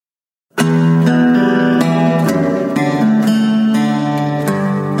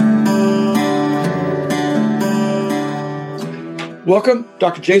Welcome,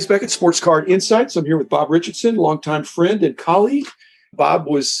 Dr. James Beckett, Sports Card Insights. I'm here with Bob Richardson, longtime friend and colleague. Bob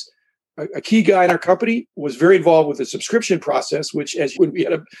was a key guy in our company, was very involved with the subscription process, which as when we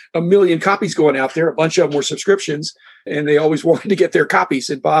had a million copies going out there, a bunch of them were subscriptions, and they always wanted to get their copies.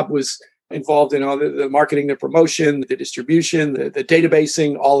 And Bob was involved in all the marketing, the promotion, the distribution, the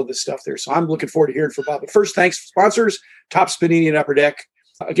databasing, all of this stuff there. So I'm looking forward to hearing from Bob. But first, thanks for sponsors, Topps Panini and Upper Deck.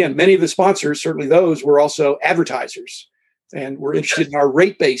 Again, many of the sponsors, certainly those, were also advertisers. And we're interested in our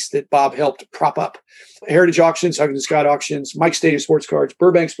rate base that Bob helped prop up. Heritage Auctions, Huggins & Scott Auctions, Mike Stadium Sports Cards,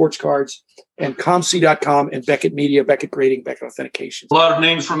 Burbank Sports Cards, and ComC.com, and Beckett Media, Beckett Grading, Beckett Authentication. A lot of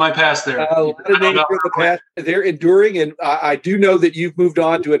names from my past there. A lot of names from the past. They're enduring, and I do know that you've moved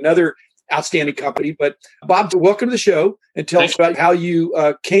on to another outstanding company. But Bob, welcome to the show, and tell us about how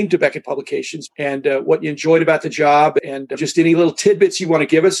you came to Beckett Publications and what you enjoyed about the job, and just any little tidbits you want to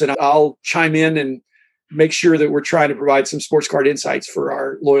give us, and I'll chime in and make sure that we're trying to provide some sports card insights for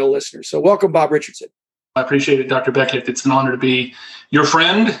our loyal listeners. So welcome, Bob Richardson. I appreciate it, Dr. Beckett. It's an honor to be your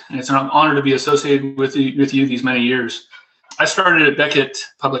friend, and it's an honor to be associated with you these many years. I started at Beckett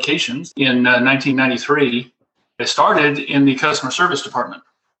Publications in 1993. I started in the customer service department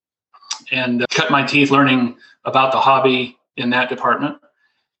and cut my teeth learning about the hobby in that department. A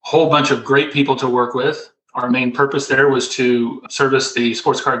whole bunch of great people to work with. Our main purpose there was to service the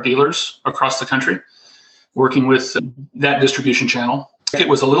sports card dealers across the country, working with that distribution channel. It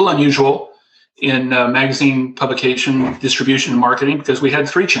was a little unusual in magazine publication, distribution, and marketing because we had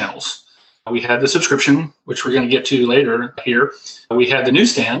three channels. We had the subscription, which we're going to get to later here. We had the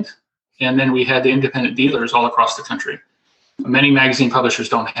newsstand, and then we had the independent dealers all across the country. Many magazine publishers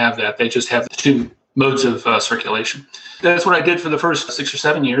don't have that. They just have the two modes of circulation. That's what I did for the first 6 or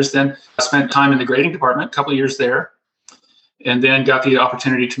 7 years. Then I spent time in the grading department, a couple of years there, and then got the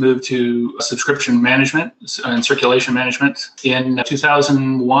opportunity to move to subscription management and circulation management in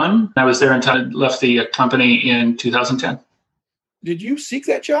 2001. I was there until I left the company in 2010. Did you seek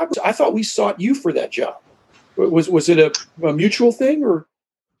that job? I thought we sought you for that job. Was it a mutual thing, or?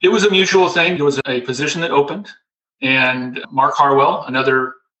 It was a mutual thing. It was a position that opened, and Mark Harwell,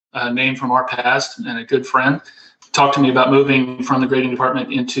 another name from our past and a good friend, talked to me about moving from the grading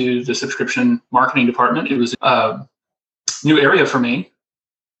department into the subscription marketing department. It was new area for me,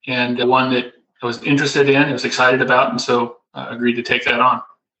 and one that I was interested in, I was excited about, and so agreed to take that on.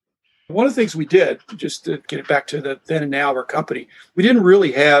 One of the things we did, just to get it back to the then and now of our company, we didn't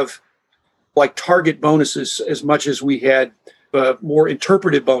really have like target bonuses as much as we had more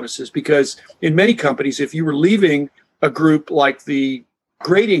interpreted bonuses, because in many companies, if you were leaving a group like the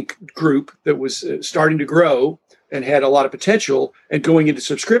grading group that was starting to grow and had a lot of potential and going into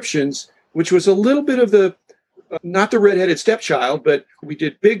subscriptions, which was a little bit of the not the redheaded stepchild, but we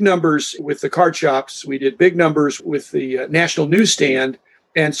did big numbers with the card shops. We did big numbers with the national newsstand,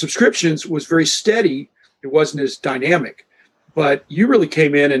 and subscriptions was very steady. It wasn't as dynamic, but you really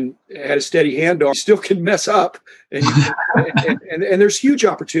came in and had a steady hand on. You still can mess up, and there's huge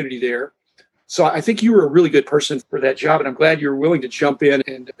opportunity there. So I think you were a really good person for that job, and I'm glad you were willing to jump in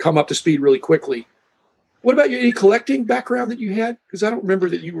and come up to speed really quickly. What about any collecting background that you had? Because I don't remember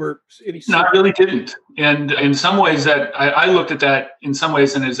that you were any. No, I really didn't. And in some ways that I looked at that in some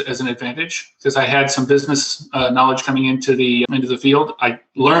ways as an advantage, because I had some business knowledge coming into the field. I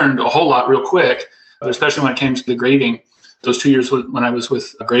learned a whole lot real quick, especially when it came to the grading. Those 2 years when I was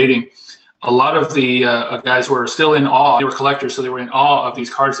with grading, a lot of the guys were still in awe. They were collectors, so they were in awe of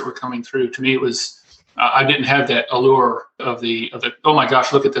these cards that were coming through. To me, it was I didn't have that allure of the oh my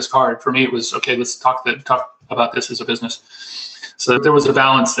gosh, look at this card. For me, it was okay. Let's talk about this as a business. So there was a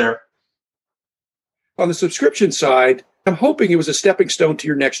balance there. On the subscription side, I'm hoping it was a stepping stone to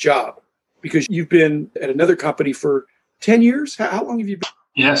your next job, because you've been at another company for 10 years. How long have you been?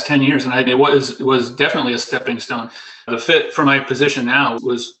 Yes, 10 years, and it was definitely a stepping stone. The fit for my position now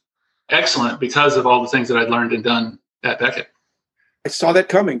was excellent because of all the things that I'd learned and done at Beckett. I saw that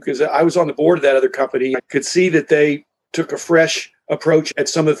coming because I was on the board of that other company. I could see that they took a fresh approach at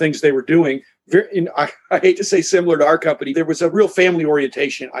some of the things they were doing. I hate to say similar to our company. There was a real family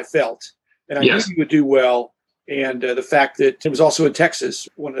orientation, I felt. And I knew you would do well. And the fact that it was also in Texas,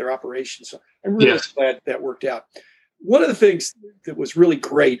 one of their operations. So I'm really glad that worked out. One of the things that was really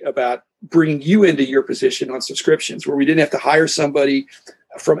great about bringing you into your position on subscriptions, where we didn't have to hire somebody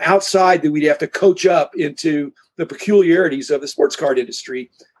from outside that we'd have to coach up into the peculiarities of the sports card industry,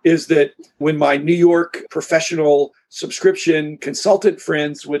 is that when my New York professional subscription consultant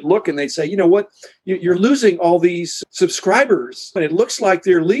friends would look and they'd say, you know what, you're losing all these subscribers, and it looks like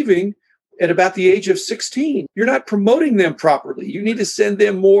they're leaving at about the age of 16. You're not promoting them properly. You need to send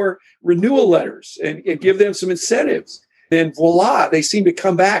them more renewal letters and give them some incentives. then voila, they seemed to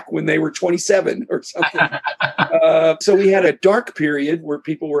come back when they were 27 or something. So we had a dark period where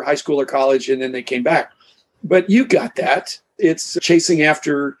people were high school or college, and then they came back. But you got that. It's chasing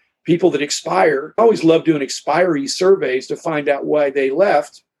after people that expire. I always love doing expiry surveys to find out why they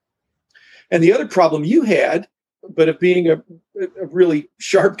left. And the other problem you had, but of being a really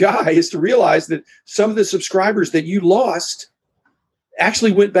sharp guy, is to realize that some of the subscribers that you lost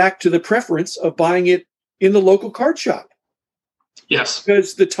actually went back to the preference of buying it in the local card shop. Yes.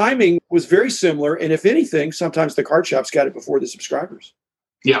 Because the timing was very similar. And if anything, sometimes the card shops got it before the subscribers.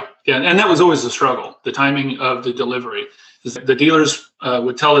 Yeah. And that was always the struggle, the timing of the delivery. The dealers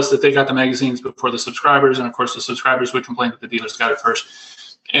would tell us that they got the magazines before the subscribers. And of course, the subscribers would complain that the dealers got it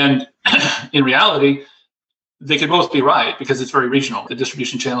first. And in reality, they could both be right because it's very regional. The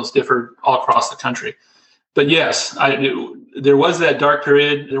distribution channels differ all across the country. But yes, there was that dark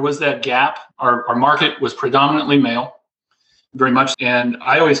period. There was that gap. Our market was predominantly male, very much. And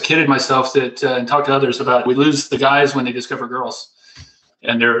I always kidded myself that and talked to others about we lose the guys when they discover girls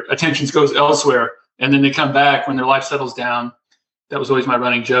and their attentions goes elsewhere. And then they come back when their life settles down. That was always my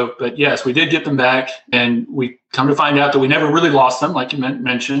running joke. But yes, we did get them back. And we come to find out that we never really lost them, like you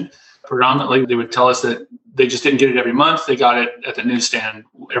mentioned. Predominantly, they would tell us that they just didn't get it every month. They got it at the newsstand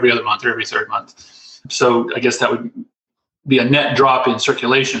every other month or every third month. So I guess that would be a net drop in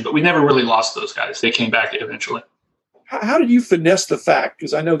circulation. But we never really lost those guys. They came back eventually. How did you finesse the fact?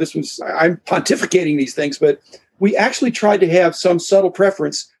 Because I know I'm pontificating these things, but we actually tried to have some subtle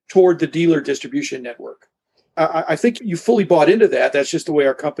preference toward the dealer distribution network. I think you fully bought into that. That's just the way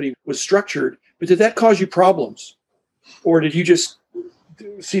our company was structured. But did that cause you problems? Or did you just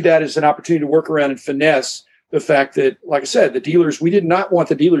see that as an opportunity to work around and finesse the fact that, like I said, we did not want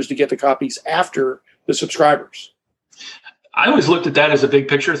the dealers to get the copies after the subscribers? I always looked at that as a big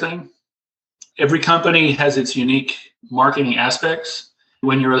picture thing. Every company has its unique marketing aspects.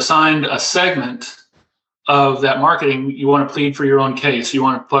 When you're assigned a segment of that marketing, you want to plead for your own case. You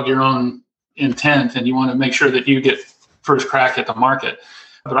want to plug your own intent, and you want to make sure that you get first crack at the market.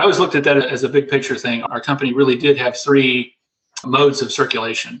 But I always looked at that as a big picture thing. Our company really did have three modes of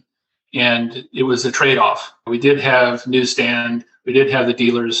circulation, and it was a trade-off. We did have newsstand, we did have the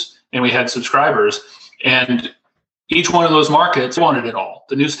dealers, and we had subscribers. And each one of those markets wanted it all.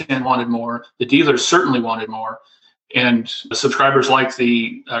 The newsstand wanted more. The dealers certainly wanted more. And the subscribers liked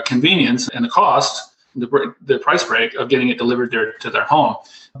the convenience and the cost, the price break of getting it delivered to their home.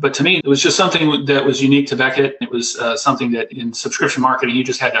 But to me, it was just something that was unique to Beckett. It was something that in subscription marketing, you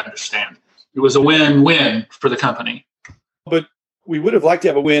just had to understand. It was a win-win for the company. But we would have liked to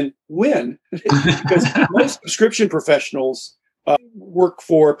have a win-win because most subscription professionals work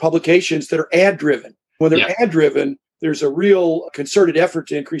for publications that are ad-driven. When they're ad-driven, there's a real concerted effort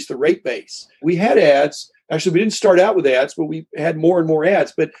to increase the rate base. We had ads. Actually, we didn't start out with ads, but we had more and more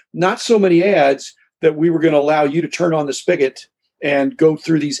ads, but not so many ads that we were going to allow you to turn on the spigot and go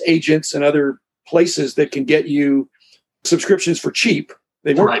through these agents and other places that can get you subscriptions for cheap.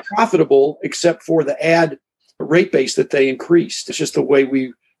 They weren't profitable except for the ad rate base that they increased. It's just the way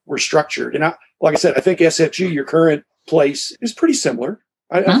we were structured. And like I said, I think SFG, your current place, is pretty similar.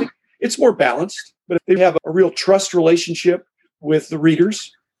 I think it's more balanced, but they have a real trust relationship with the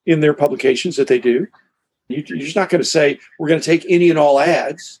readers in their publications that they do. You're just not going to say, we're going to take any and all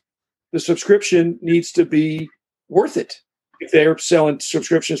ads. The subscription needs to be worth it. If they're selling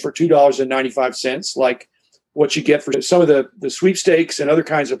subscriptions for $2.95, like what you get for some of the sweepstakes and other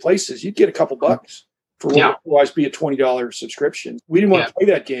kinds of places, you'd get a couple bucks for what would otherwise be a $20 subscription. We didn't want to play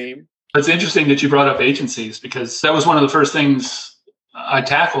that game. It's interesting that you brought up agencies, because that was one of the first things I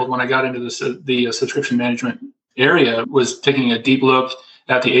tackled when I got into the subscription management area, was taking a deep look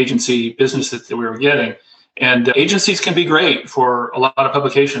at the agency business that we were getting. And agencies can be great for a lot of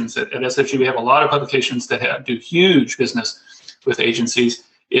publications. At SFG, we have a lot of publications that do huge business with agencies.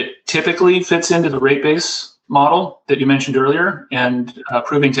 It typically fits into the rate base model that you mentioned earlier, and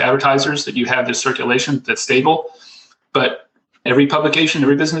proving to advertisers that you have this circulation that's stable. But every publication,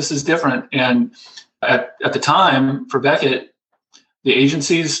 every business is different. And at the time for Beckett, the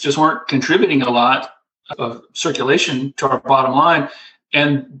agencies just weren't contributing a lot of circulation to our bottom line.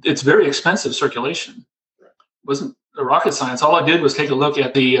 And it's very expensive circulation. It wasn't a rocket science. All I did was take a look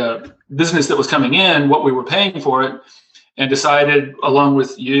at the business that was coming in, what we were paying for it, and decided, along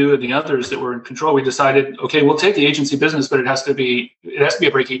with you and the others that were in control, we decided, okay, we'll take the agency business, but it has to be a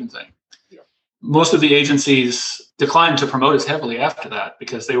break-even thing. Yeah. Most of the agencies declined to promote us heavily after that,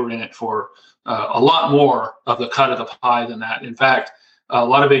 because they were in it for a lot more of the cut of the pie than that. In fact, a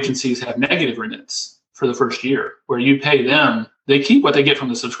lot of agencies have negative remits for the first year, where you pay them, they keep what they get from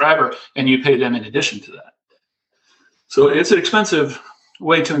the subscriber, and you pay them in addition to that. So it's an expensive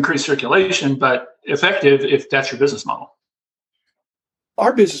way to increase circulation, but effective if that's your business model.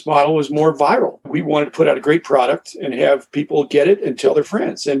 Our business model was more viral. We wanted to put out a great product and have people get it and tell their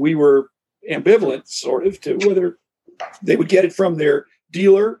friends. And we were ambivalent, sort of, to whether they would get it from their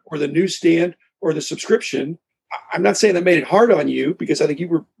dealer or the newsstand or the subscription. I'm not saying that made it hard on you, because I think you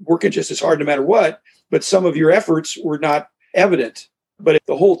were working just as hard no matter what, but some of your efforts were not evident. But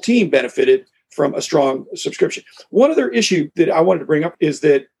the whole team benefited from a strong subscription. One other issue that I wanted to bring up is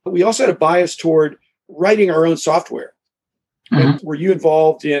that we also had a bias toward writing our own software. Mm-hmm. Were you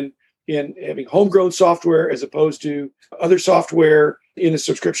involved in having homegrown software as opposed to other software in the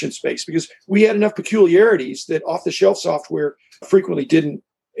subscription space? Because we had enough peculiarities that off-the-shelf software frequently didn't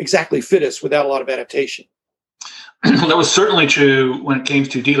exactly fit us without a lot of adaptation. That was certainly true when it came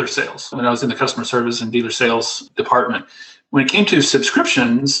to dealer sales, when I was in the customer service and dealer sales department. When it came to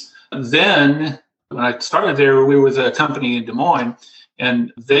subscriptions, then when I started there, we were with a company in Des Moines,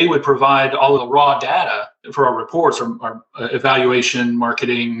 and they would provide all of the raw data for our reports, our evaluation,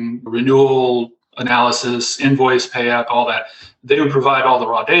 marketing, renewal analysis, invoice payout, all that. They would provide all the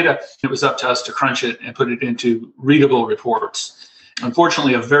raw data. It was up to us to crunch it and put it into readable reports.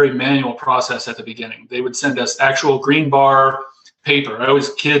 Unfortunately, a very manual process at the beginning. They would send us actual green bar paper. I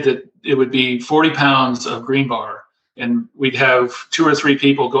always kid that it would be 40 pounds of green bar, and we'd have 2 or 3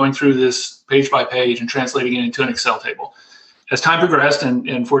 people going through this page by page and translating it into an Excel table. As time progressed,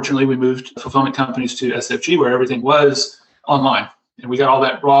 and fortunately, we moved fulfillment companies to SFG, where everything was online, and we got all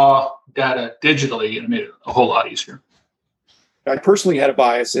that raw data digitally, and it made it a whole lot easier. I personally had a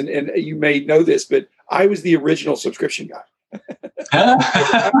bias, and you may know this, but I was the original subscription guy.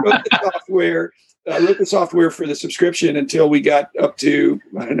 I wrote the software for the subscription until we got up to,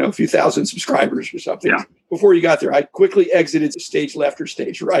 I don't know, a few thousand subscribers or something. Yeah. Before you got there, I quickly exited stage left or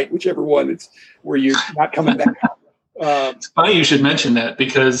stage right, whichever one it's where you're not coming back. It's funny you should mention that,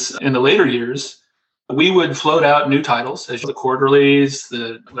 because in the later years, we would float out new titles, as the quarterlies,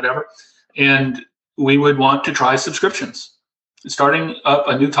 the whatever, and we would want to try subscriptions. Starting up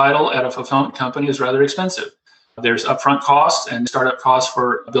a new title at a fulfillment company is rather expensive. There's upfront costs and startup costs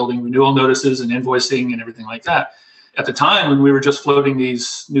for building renewal notices and invoicing and everything like that. At the time, when we were just floating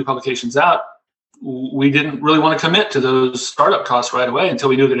these new publications out, we didn't really want to commit to those startup costs right away until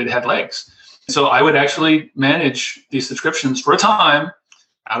we knew that it had legs. So I would actually manage these subscriptions for a time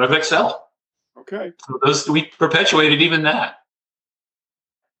out of Excel. Okay. So we perpetuated even that.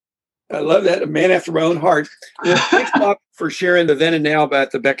 I love that. A man after my own heart. Well, thanks, Bob, for sharing the then and now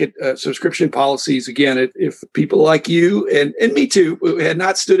about the Beckett subscription policies. Again, if people like you and me too had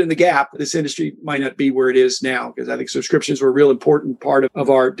not stood in the gap, this industry might not be where it is now, because I think subscriptions were a real important part of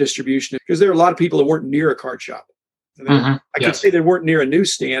our distribution, because there are a lot of people that weren't near a card shop. I could say they weren't near a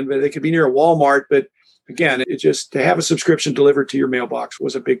newsstand, but they could be near a Walmart. But again, it just to have a subscription delivered to your mailbox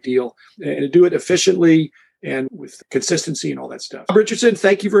was a big deal, and to do it efficiently and with consistency and all that stuff. Bob Richardson,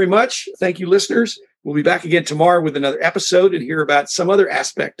 thank you very much. Thank you, listeners. We'll be back again tomorrow with another episode and hear about some other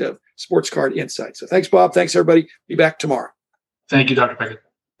aspect of Sports Card Insight. So thanks, Bob. Thanks, everybody. Be back tomorrow. Thank you, Dr. Beckett.